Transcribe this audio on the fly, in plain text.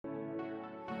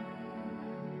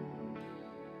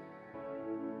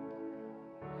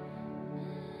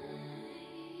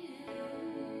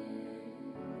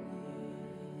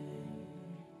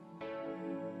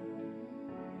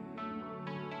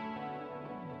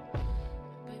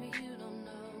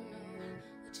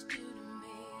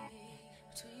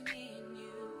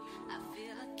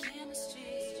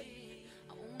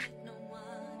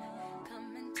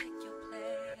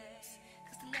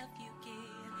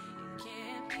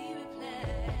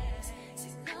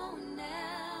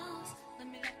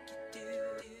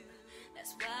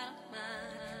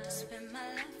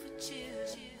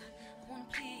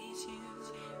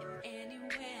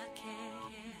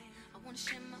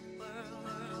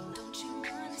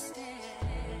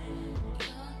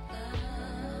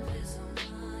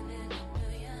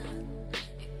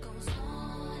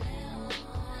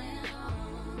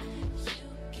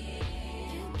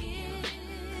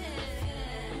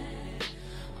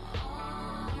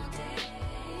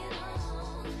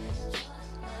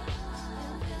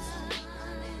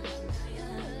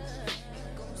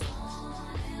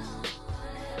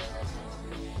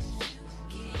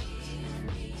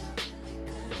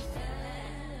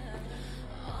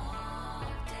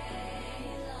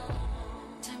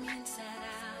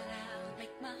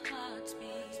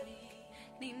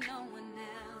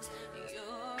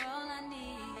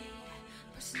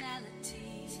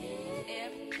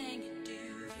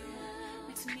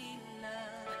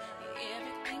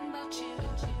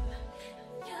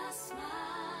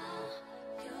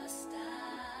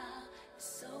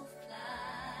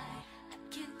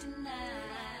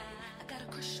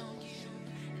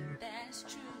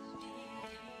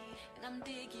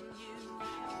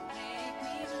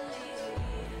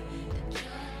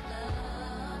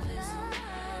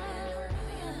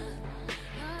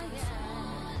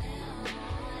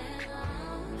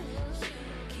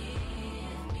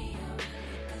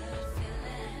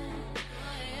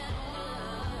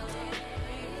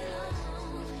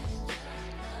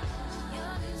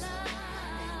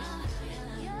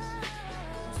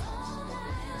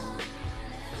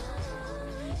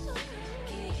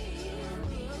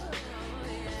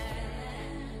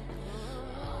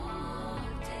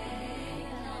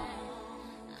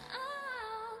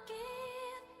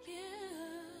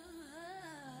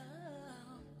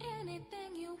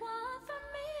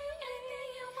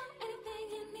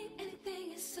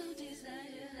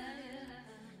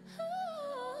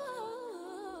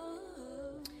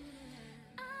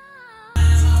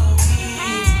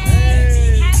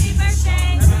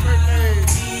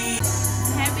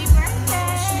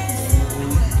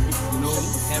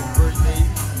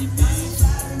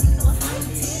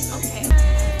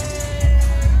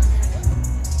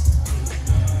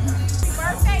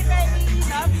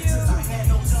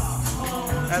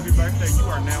Happy birthday, you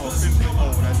are now officially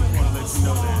old. I just want to let you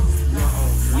know that you're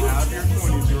old. You're out of your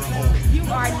 20s, you're old. You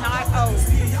are not old.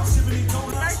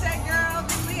 Birthday, girl.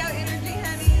 Big Leo energy,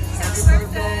 honey. Happy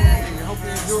birthday. I hope you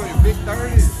enjoy your big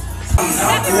 30s.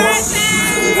 Happy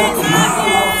birthday. Walk a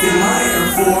mile off in my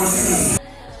Air Force.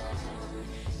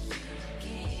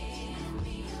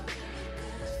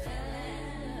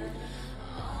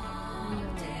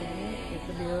 Get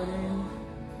the building.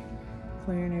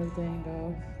 Clearing everything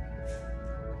off.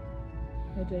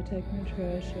 AJ taking the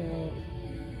trash out.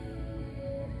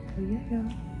 But yeah,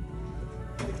 y'all.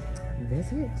 That's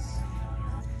it.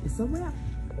 It's a wrap.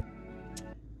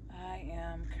 I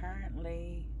am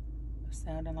currently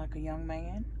sounding like a young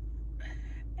man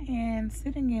and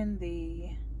sitting in the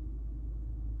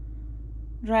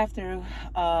drive-thru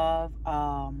of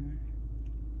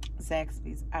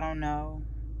Zaxby's. I don't know.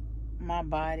 My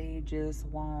body just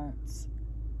wants,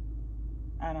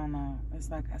 I don't know.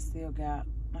 It's like I still got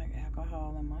like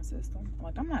alcohol in my system.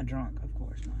 Like, I'm not drunk, of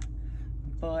course not,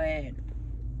 but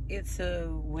it's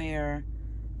where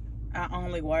I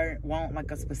only want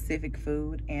like a specific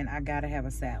food, and I gotta have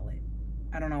a salad.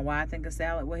 I don't know why I think a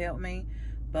salad will help me,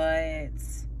 but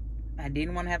I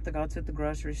didn't want to have to go to the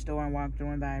grocery store and walk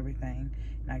through and buy everything,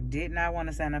 and I did not want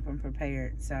to sign up and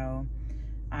prepared. So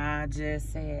I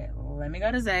just said, let me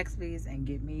go to Zaxby's and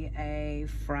get me a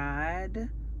fried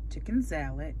chicken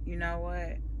salad. You know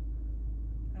what?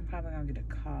 I'm probably gonna get a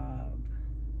Cobb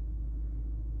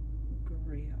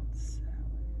grilled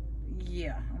salad.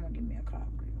 Yeah, I'm gonna get me a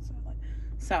Cobb grilled salad.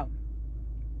 So,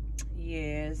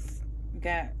 yes,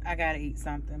 I gotta eat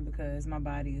something because my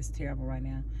body is terrible right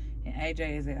now. And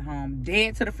AJ is at home,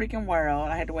 dead to the freaking world.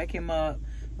 I had to wake him up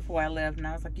before I left, and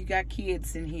I was like, you got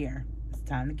kids in here. It's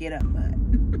time to get up,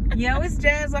 bud. Yo, it's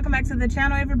Jazz. Welcome back to the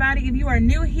channel, everybody. If you are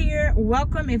new here,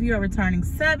 welcome. If you are returning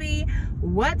subbie,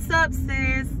 what's up,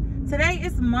 sis? Today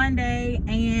is Monday,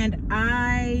 and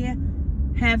I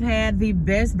have had the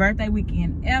best birthday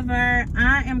weekend ever.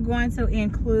 I am going to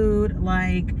include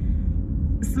like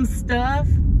some stuff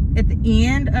at the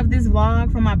end of this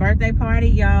vlog from my birthday party.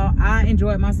 Y'all, I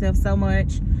enjoyed myself so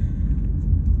much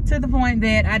to the point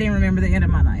that I didn't remember the end of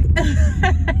my night.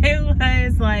 It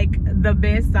was like the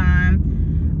best time.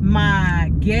 My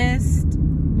guest,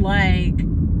 like,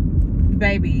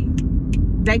 baby,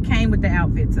 they came with the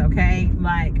outfits, okay?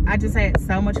 Like, I just had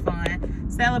so much fun.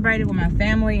 Celebrated with my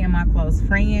family and my close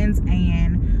friends.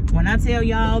 And when I tell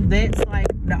y'all that's like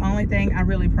the only thing I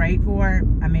really prayed for,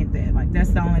 I meant that. Like,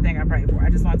 that's the only thing I prayed for. I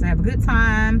just wanted to have a good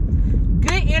time,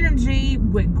 good energy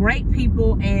with great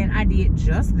people, and I did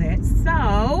just that.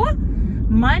 So,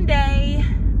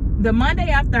 the Monday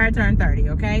after I turned 30,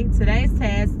 okay? Today's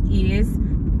task is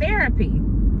therapy.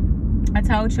 I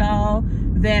told y'all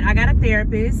that I got a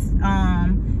therapist,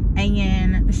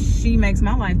 and she makes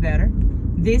my life better.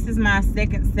 This is my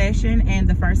second session, and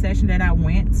the first session that I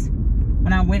went,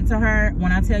 when I went to her,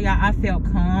 when I tell y'all I felt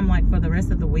calm like for the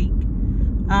rest of the week.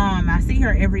 I see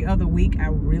her every other week. I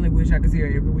really wish I could see her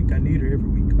every week. I need her every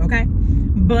week, okay?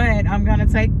 But I'm gonna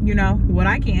take, you know, what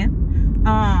I can.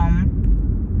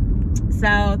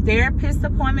 So therapist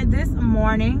appointment this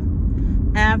morning.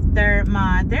 After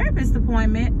my therapist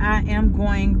appointment, I am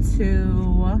going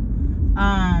to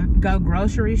go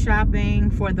grocery shopping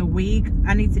for the week.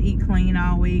 I need to eat clean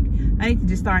all week. I need to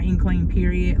just start eating clean,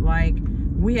 period. Like,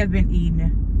 we have been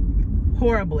eating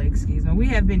horribly, excuse me. We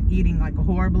have been eating like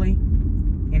horribly,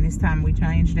 and it's time we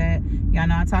change that. Y'all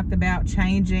know I talked about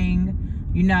changing,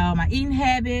 you know, my eating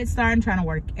habits, trying to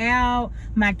work out.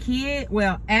 My kid,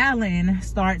 well, Alan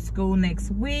starts school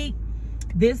next week.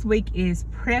 This week is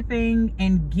prepping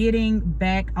and getting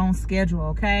back on schedule,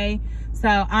 okay? So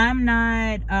I'm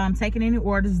not taking any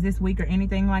orders this week or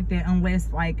anything like that unless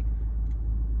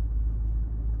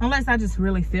I just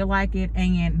really feel like it.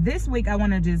 And this week I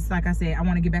want to just, like I said, I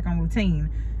want to get back on routine.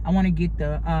 I want to get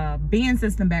the bin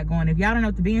system back going. If y'all don't know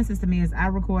what the bin system is, I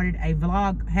recorded a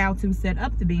vlog how to set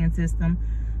up the bin system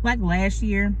like last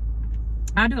year.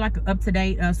 I do like an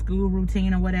up-to-date school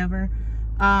routine or whatever.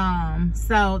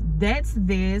 So that's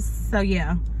this. So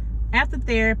yeah, after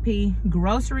therapy,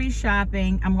 grocery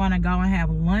shopping, I'm gonna go and have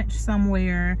lunch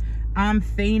somewhere. I'm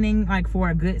fiending like for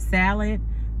a good salad.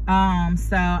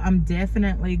 So I'm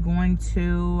definitely going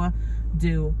to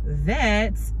do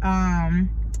that.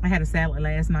 I had a salad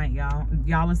last night, y'all.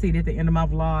 Y'all will see it at the end of my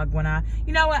vlog when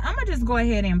you know what, I'm gonna just go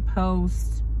ahead and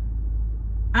post.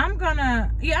 I'm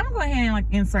gonna go ahead and like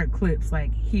insert clips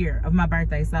like here of my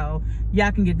birthday so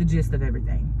y'all can get the gist of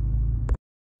everything.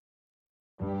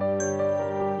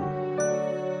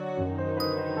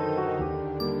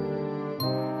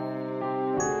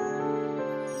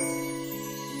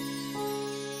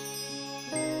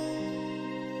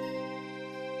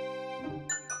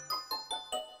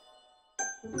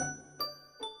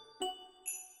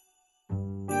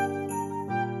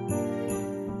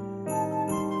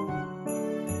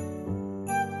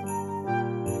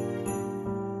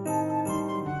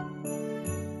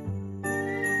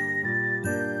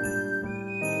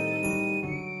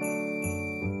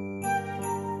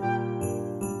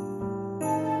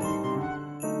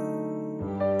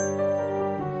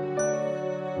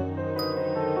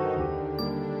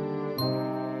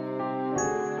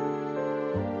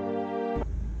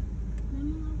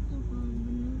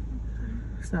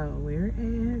 So we're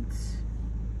at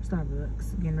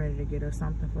Starbucks, getting ready to get us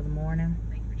something for the morning.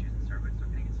 Thank you for choosing Starbucks. So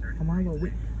can I get started? Oh my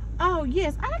Lord. Oh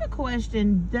yes, I have a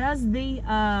question. Does the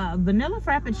vanilla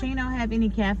frappuccino have any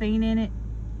caffeine in it?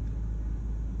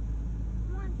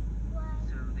 So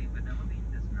the vanilla bean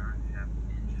does not have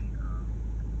any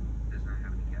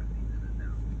caffeine in it,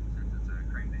 no, since it's a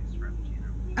cream-based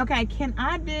frappuccino. Okay, can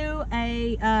I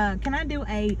do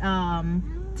a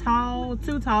tall,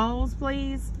 2 talls,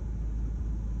 please?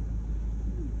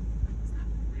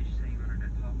 Did you say you wanted a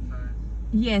top size?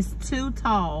 Yes, 2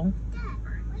 tall.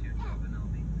 Alright, 2 tall vanilla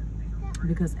beans. Anything else?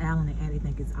 Because Alan and Addie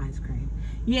think it's ice cream.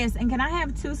 Yes, and can I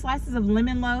have 2 slices of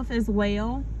lemon loaf as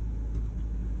well?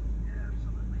 Yeah,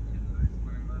 absolutely. 2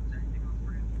 lemon loaves. Anything else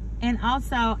for you? And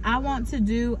also, I want to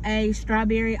do a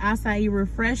strawberry acai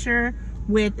refresher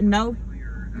with no... We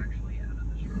are actually out of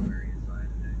the strawberry side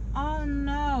today. Oh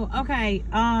no. Okay.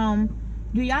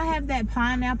 Do y'all have that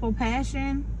pineapple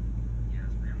passion? Yes,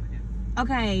 ma'am, we do.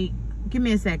 Okay, give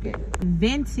me a second.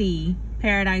 Venti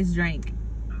paradise drink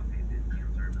Okay, then,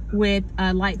 I'm sorry about that. with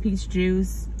light peach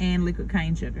juice and liquid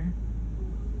cane sugar.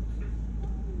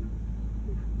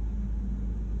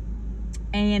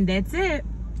 And that's it.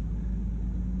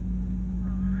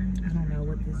 I don't know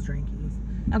what this drink is.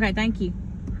 Okay, thank you.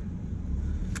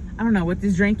 I don't know what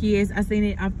this drink is. I seen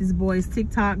it off this boy's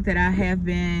TikTok that I have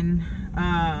been,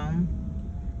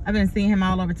 I've been seeing him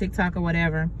all over TikTok or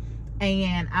whatever.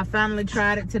 And I finally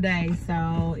tried it today.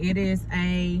 So it is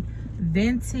a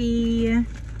venti,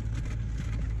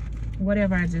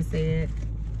 whatever I just said,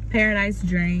 paradise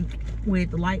drink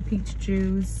with light peach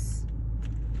juice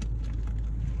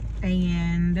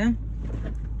and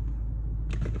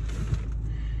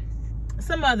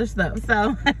some other stuff.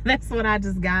 So that's what I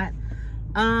just got.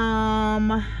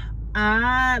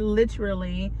 I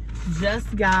literally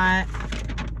just got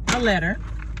a letter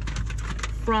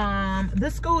from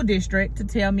the school district to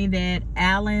tell me that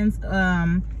Alan's,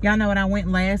 y'all know when I went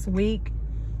last week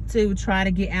to try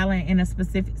to get Alan in a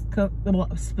specific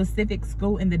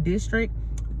school in the district.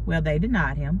 Well, they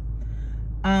denied him.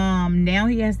 Now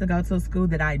he has to go to a school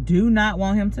that I do not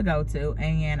want him to go to,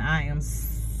 and I am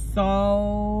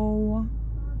so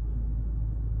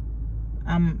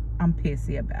I'm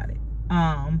pissy about it.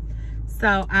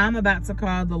 So I'm about to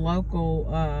call the local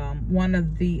one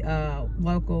of the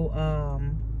local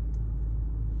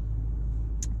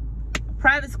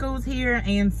private schools here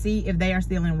and see if they are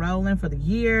still enrolling for the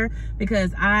year,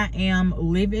 because I am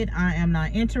livid. I am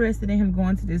not interested in him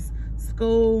going to this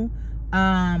school.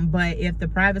 But if the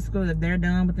private school, if they're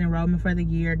done with the enrollment for the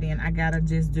year, then I gotta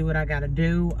just do what I gotta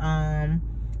do.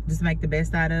 Just make the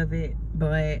best out of it.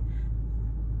 But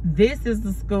this is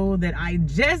the school that I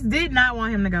just did not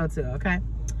want him to go to, okay?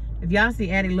 If y'all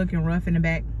see Addie looking rough in the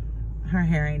back, her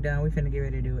hair ain't done. We finna get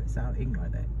ready to do it, so ignore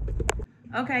that.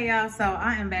 Okay, y'all, so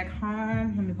I am back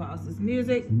home. Let me pause this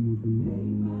music.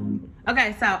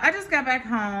 Okay, so I just got back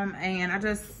home and I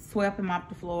just swept and mopped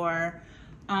the floor.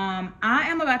 I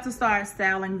am about to start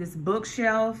styling this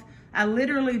bookshelf. I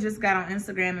literally just got on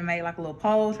Instagram and made like a little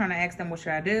poll trying to ask them what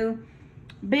should I do,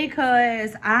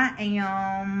 because I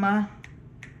am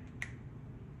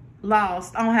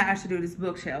lost on how I should do this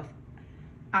bookshelf.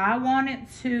 I wanted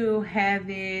to have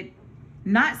it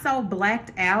not so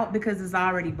blacked out because it's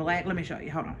already black. Let me show you,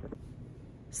 hold on.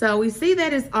 So we see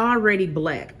that it's already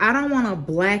black. I don't want to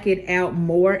black it out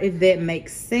more, if that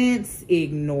makes sense.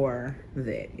 Ignore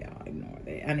that, y'all, ignore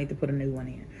that. I need to put a new one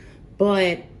in.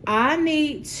 But I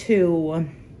need to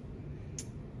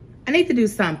do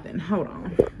something. Hold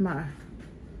on. Hold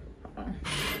on.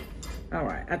 All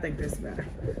right, I think that's better.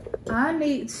 I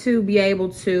need to be able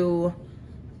to,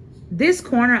 this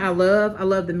corner I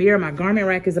love the mirror. My garment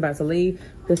rack is about to leave.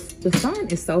 The sun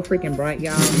is so freaking bright,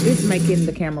 y'all. It's making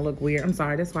the camera look weird. I'm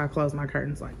sorry, that's why I closed my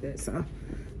curtains like that. So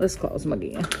let's close them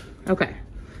again. Okay.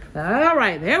 All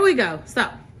right, there we go. So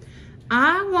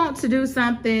I want to do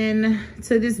something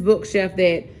to this bookshelf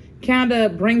that kind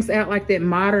of brings out like that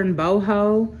modern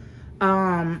boho.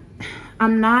 I'm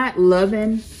not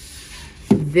loving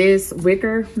this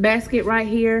wicker basket right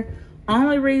here.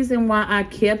 Only reason why I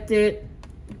kept it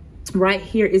right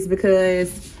here is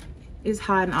because it's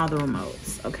hiding all the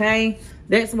remotes, okay?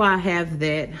 That's why I have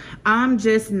that. I'm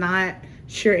just not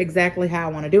sure exactly how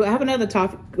I want to do it. I have another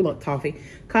coffee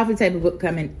table book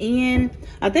coming in.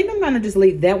 I think I'm gonna just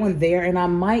leave that one there, and I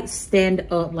might stand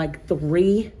up like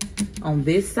 3 on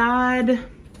this side.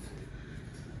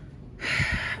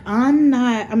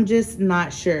 I'm just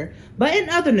not sure. But in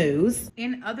other news,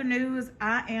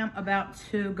 I am about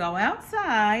to go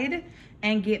outside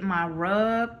and get my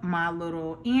rug, my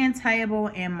little end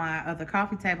table, and my other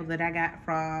coffee table that I got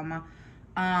from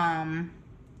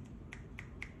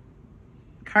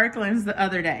Kirkland's the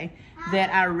other day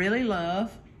that I really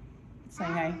love. Say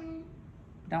hey.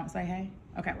 Don't say hey.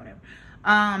 Okay, whatever.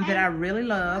 That I really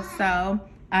love. So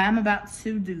I'm about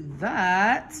to do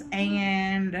that.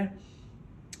 And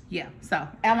yeah, so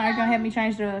Alan, are you gonna have me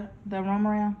change the room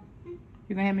around?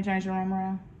 You're gonna have me change the room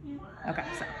around? Okay,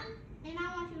 so. And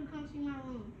I want you to come see my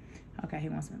room. Okay, he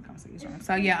wants me to come see his room.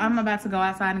 So yeah, I'm about to go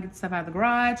outside and get the stuff out of the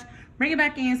garage, bring it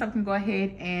back in so I can go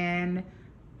ahead and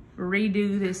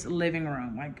redo this living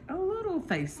room, like a little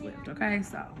facelift. Okay,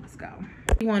 so let's go.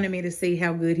 He wanted me to see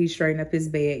how good he straightened up his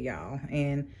bed, y'all,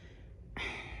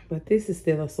 but this is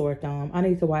still a sore thumb. I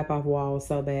need to wipe off walls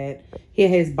so that he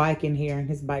had his bike in here and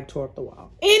his bike tore up the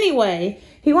wall. Anyway,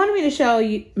 he wanted me to show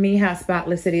me how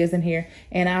spotless it is in here,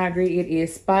 and I agree, it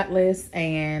is spotless,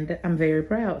 and I'm very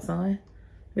proud, son.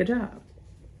 Good job.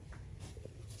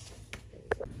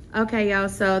 Okay, y'all,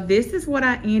 so this is what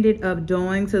I ended up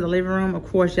doing to the living room. Of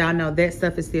course, y'all know that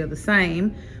stuff is still the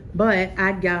same, but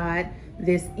I got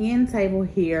this end table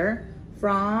here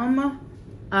from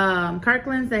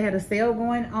Kirkland's. They had a sale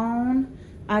going on.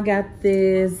 I got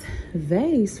this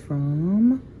vase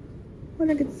from, where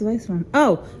did I get this vase from?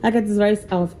 Oh, I got this vase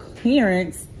off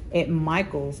clearance at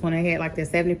Michael's when they had like that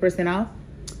 70% off.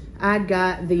 I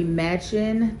got the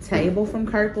matching table from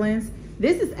Kirkland's.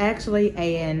 This is actually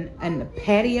a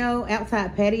patio,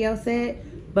 outside patio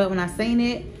set, but when I seen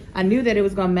it, I knew that it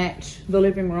was gonna match the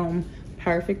living room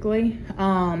perfectly.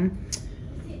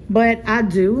 But I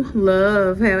do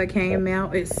love how it came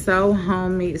out. It's so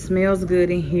homey. It smells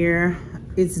good in here.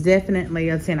 It's definitely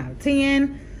a 10 out of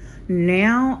 10.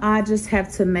 Now I just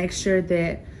have to make sure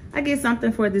that I get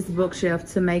something for this bookshelf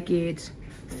to make it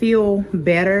feel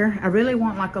better. I really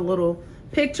want like a little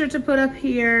picture to put up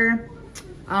here.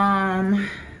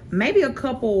 Maybe a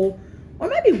couple, or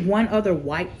maybe one other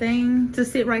white thing to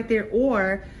sit right there,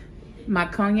 or my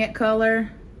cognac color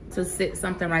to sit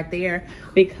something right there,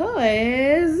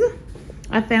 because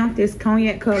I found this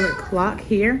cognac colored clock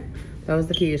here. Those are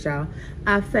the kids, y'all.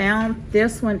 I found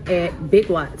this one at Big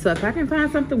Lots. So if I can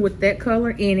find something with that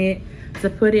color in it to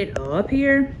put it up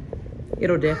here,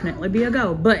 it'll definitely be a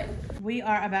go. But we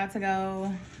are about to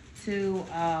go to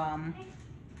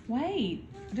wait,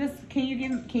 just can you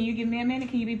give me a minute?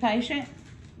 Can you be patient?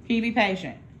 Can you be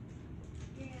patient?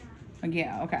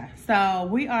 Yeah, okay. So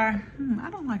we are, I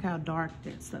don't like how dark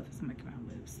that stuff is making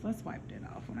my lips. Let's wipe that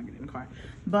off when I get in the car.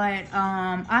 But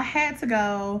I had to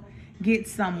go get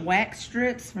some wax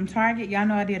strips from Target. Y'all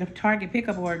know I did a Target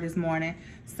pickup order this morning.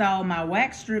 So my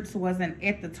wax strips wasn't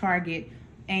at the Target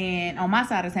and on my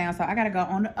side of town. So I gotta go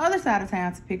on the other side of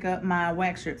town to pick up my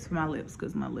wax strips for my lips,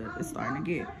 because my lip is starting to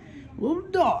get a little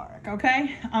dark,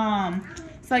 okay?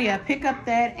 So yeah, pick up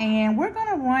that, and we're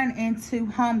gonna run into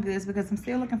Home Goods because I'm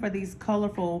still looking for these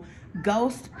colorful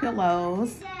ghost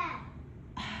pillows.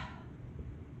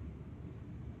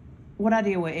 What I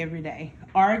deal with every day,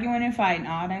 arguing and fighting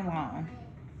all day long.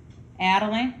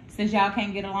 Adeline, since y'all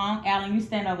can't get along, Adeline, you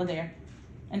stand over there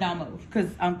and don't move. Because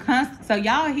I'm constant. So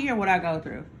y'all hear what I go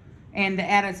through. And the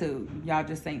attitude. Y'all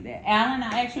just think that. Adeline,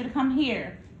 I asked you to come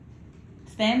here.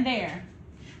 Stand there.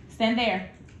 Stand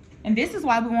there. And this is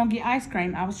why we won't get ice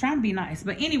cream. I was trying to be nice.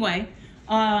 But anyway,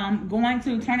 going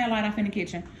to turn that light off in the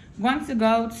kitchen. Going to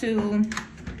go to,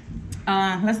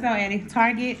 let's go, Eddie,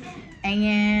 Target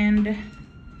and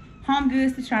Home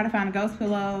Goods to try to find the ghost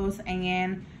pillows,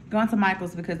 and going to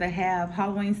Michael's because they have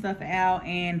Halloween stuff out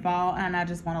and fall, and I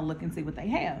just want to look and see what they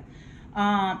have.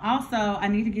 Also, I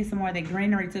need to get some more of that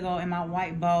greenery to go in my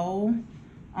white bowl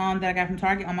that I got from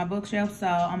Target on my bookshelf. So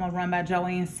I'm gonna run by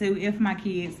Joey and Sue if my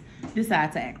kids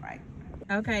decide to act right.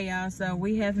 Okay, y'all, so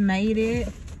we have made it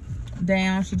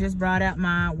down. She just brought out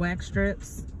my wax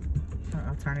strips.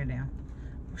 I'll turn it down.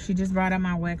 She just brought out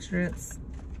my wax strips.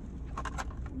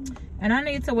 And I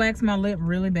need to wax my lip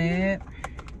really bad.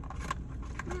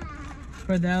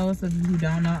 For those of you who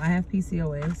don't know, I have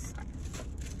PCOS.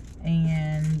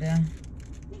 And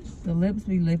the lips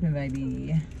be lipping,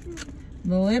 baby.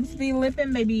 The lips be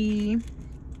lipping, baby.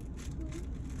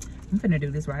 I'm finna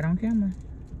do this right on camera.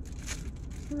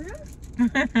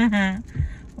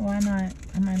 Why not?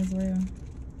 I might as well.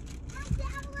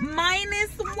 Might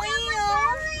as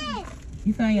well.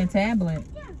 You found your tablet?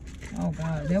 Oh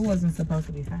God, that wasn't supposed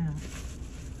to be found.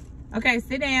 Okay,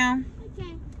 sit down.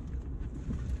 Okay.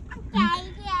 Okay.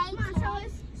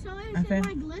 So is it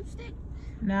like lipstick?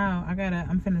 No,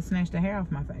 I'm finna snatch the hair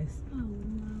off my face. Oh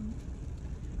no.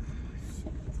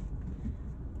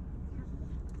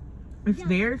 It's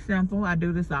very simple. I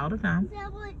do this all the time.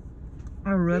 Tablet.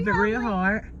 I rub it real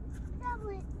hard.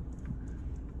 Tablet.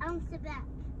 I'm sit back.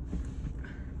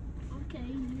 Okay.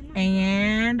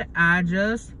 And I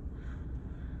just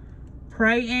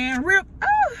pray and rip.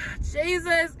 Oh,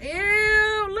 Jesus.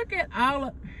 Ew. Look at all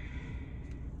of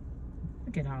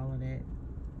that.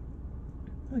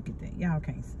 Look at that. Y'all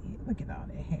can't see it. Look at all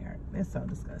that hair. That's so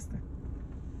disgusting.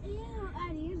 Ew,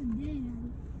 Addie, it's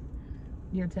dead.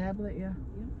 Your tablet, yeah.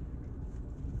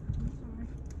 I'm sorry.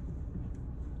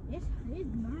 It's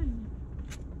burning.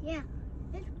 Yeah,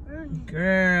 it's burning.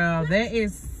 Girl, that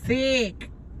is sick.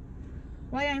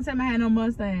 Why you ain't tell me I had no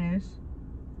mustache?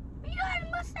 You had a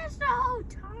mustache the whole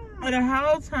time. The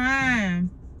whole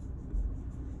time.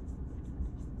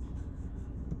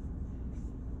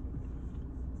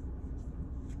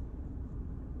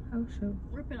 Oh, shoot.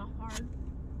 Rip it off hard.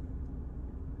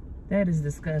 That is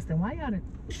disgusting. Why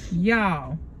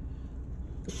y'all?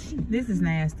 This is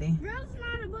nasty. Girls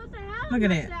not supposed to have Look at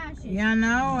mustaches. that. Yeah, I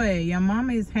know it. Your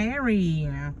mama is hairy.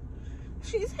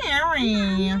 She's hairy.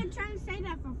 I'm not trying to say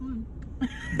that for fun.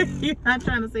 You're not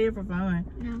trying to say it for fun.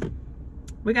 No.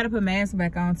 We got to put masks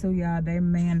back on too, y'all. They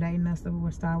mandating us to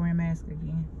start wearing masks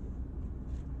again.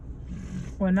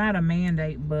 Well, not a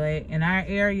mandate, but in our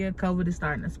area, COVID is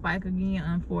starting to spike again,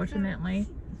 unfortunately.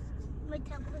 My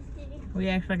tablet's dead. We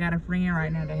actually got a friend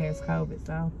right now that has COVID,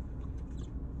 so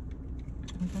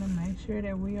we're going to make sure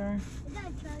that we are I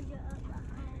gotta charge it up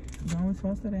behind. doing what we're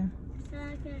supposed to do. So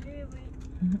I can do it.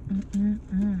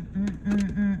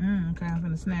 Okay, I'm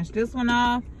going to snatch this one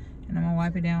off, and I'm going to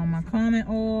wipe it down with my combing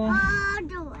oil. All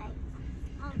the way.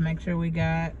 To make sure we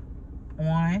got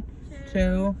 1,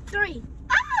 2, 3.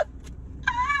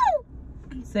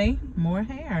 See? More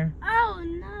hair. Oh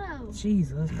no.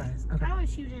 Jesus Christ. Okay. I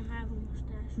wish you didn't have a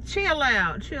mustache. Chill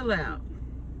out. Chill out.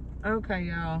 Okay,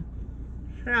 y'all.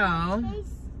 So. It's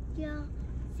so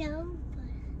fun.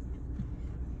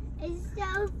 It's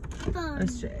so fun.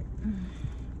 Let's check.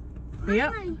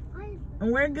 Yep.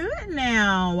 And we're good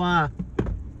now. Now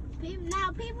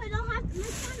people don't have to make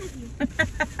fun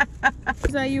of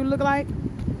you. So you look like?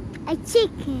 A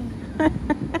chicken.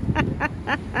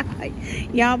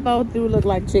 Y'all both do look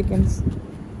like chickens.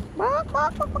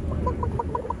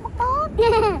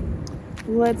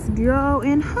 Let's go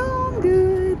in Home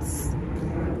Goods.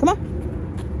 Come on.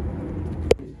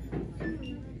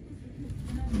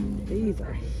 These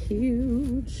are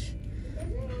huge.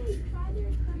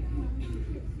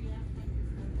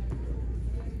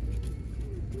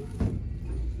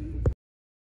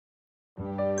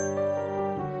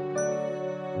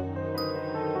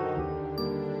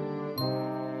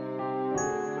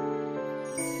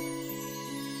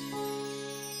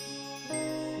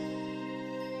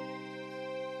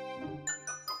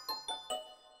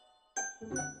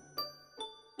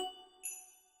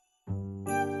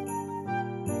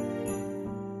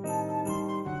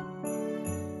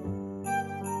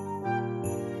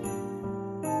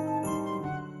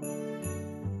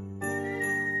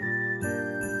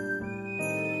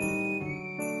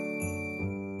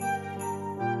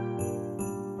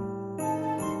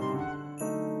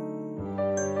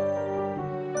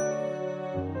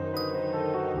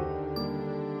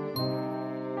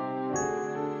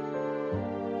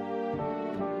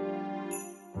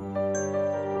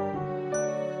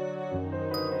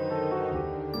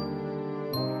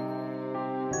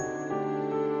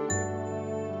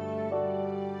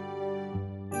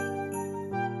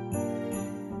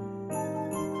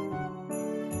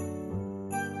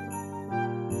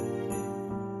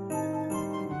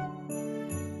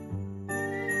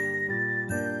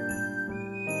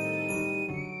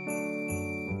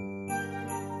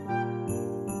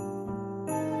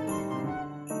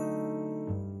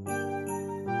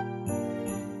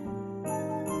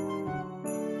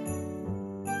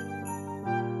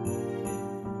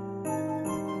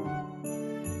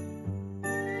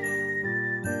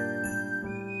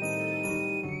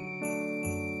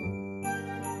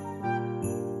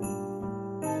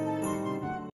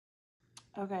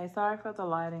 Okay, sorry for the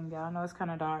lighting, y'all. I know it's kind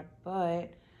of dark,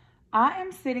 but I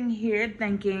am sitting here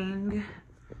thinking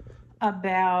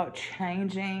about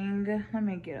changing. Let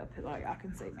me get up here so y'all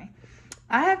can see me.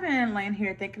 I have been laying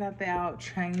here thinking about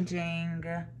changing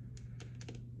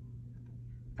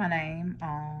my name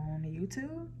on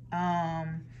YouTube.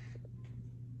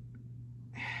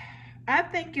 I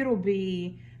think it'll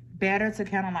be better to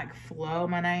kind of like flow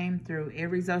my name through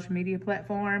every social media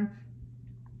platform.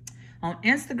 On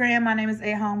Instagram, my name is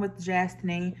At Home with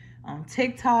Jastini. On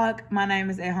TikTok, my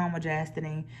name is At Home with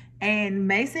Jastini. And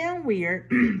may sound weird,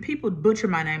 people butcher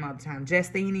my name all the time.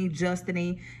 Jastini,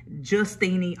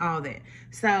 Justini, all that.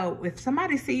 So if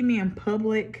somebody see me in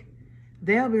public,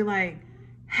 they'll be like,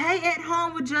 hey, At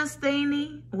Home with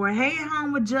Jastini, or hey, At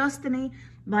Home with Justini.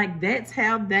 Like, that's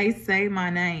how they say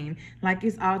my name. Like,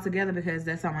 it's all together because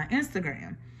that's on my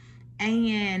Instagram.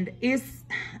 And it's,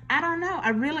 I don't know.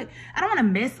 I don't want to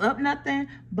mess up nothing,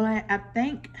 but I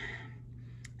think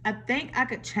I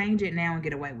could change it now and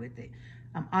get away with it.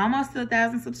 I'm almost to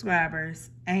 1,000 subscribers,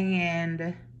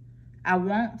 and I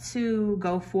want to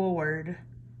go forward.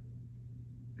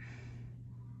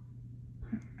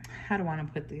 How do I want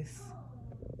to put this?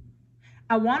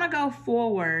 I want to go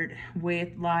forward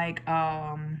with like,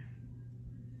 I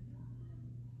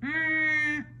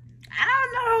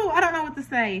don't know what to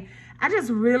say. I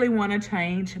just really want to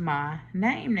change my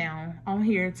name now on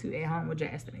here to At Home with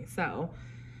Jastini. So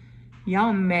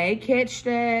y'all may catch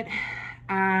that.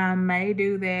 I may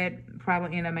do that.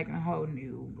 Probably end up making a whole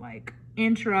new like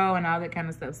intro and all that kind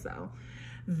of stuff. So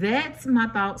that's my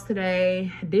thoughts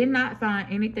today. Did not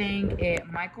find anything at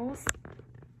Michael's.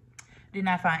 Did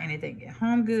not find anything at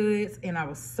Home Goods, and I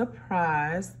was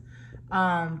surprised.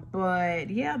 But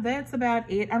yeah, that's about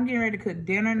it. I'm getting ready to cook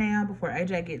dinner now before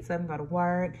AJ gets up and go to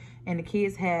work, and the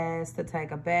kids has to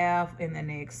take a bath in the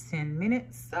next 10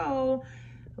 minutes. So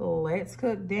let's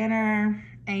cook dinner,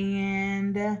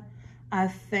 and I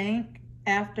think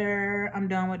after I'm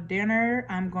done with dinner,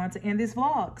 I'm going to end this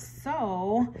vlog.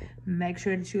 So make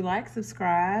sure that you like,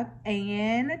 subscribe,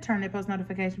 and turn that post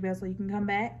notification bell so you can come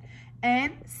back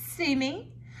and see me.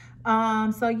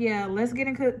 So yeah, let's get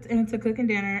into cooking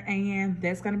dinner, and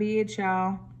that's gonna be it,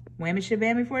 y'all. Whammy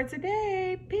shabammy for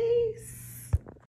today. Peace.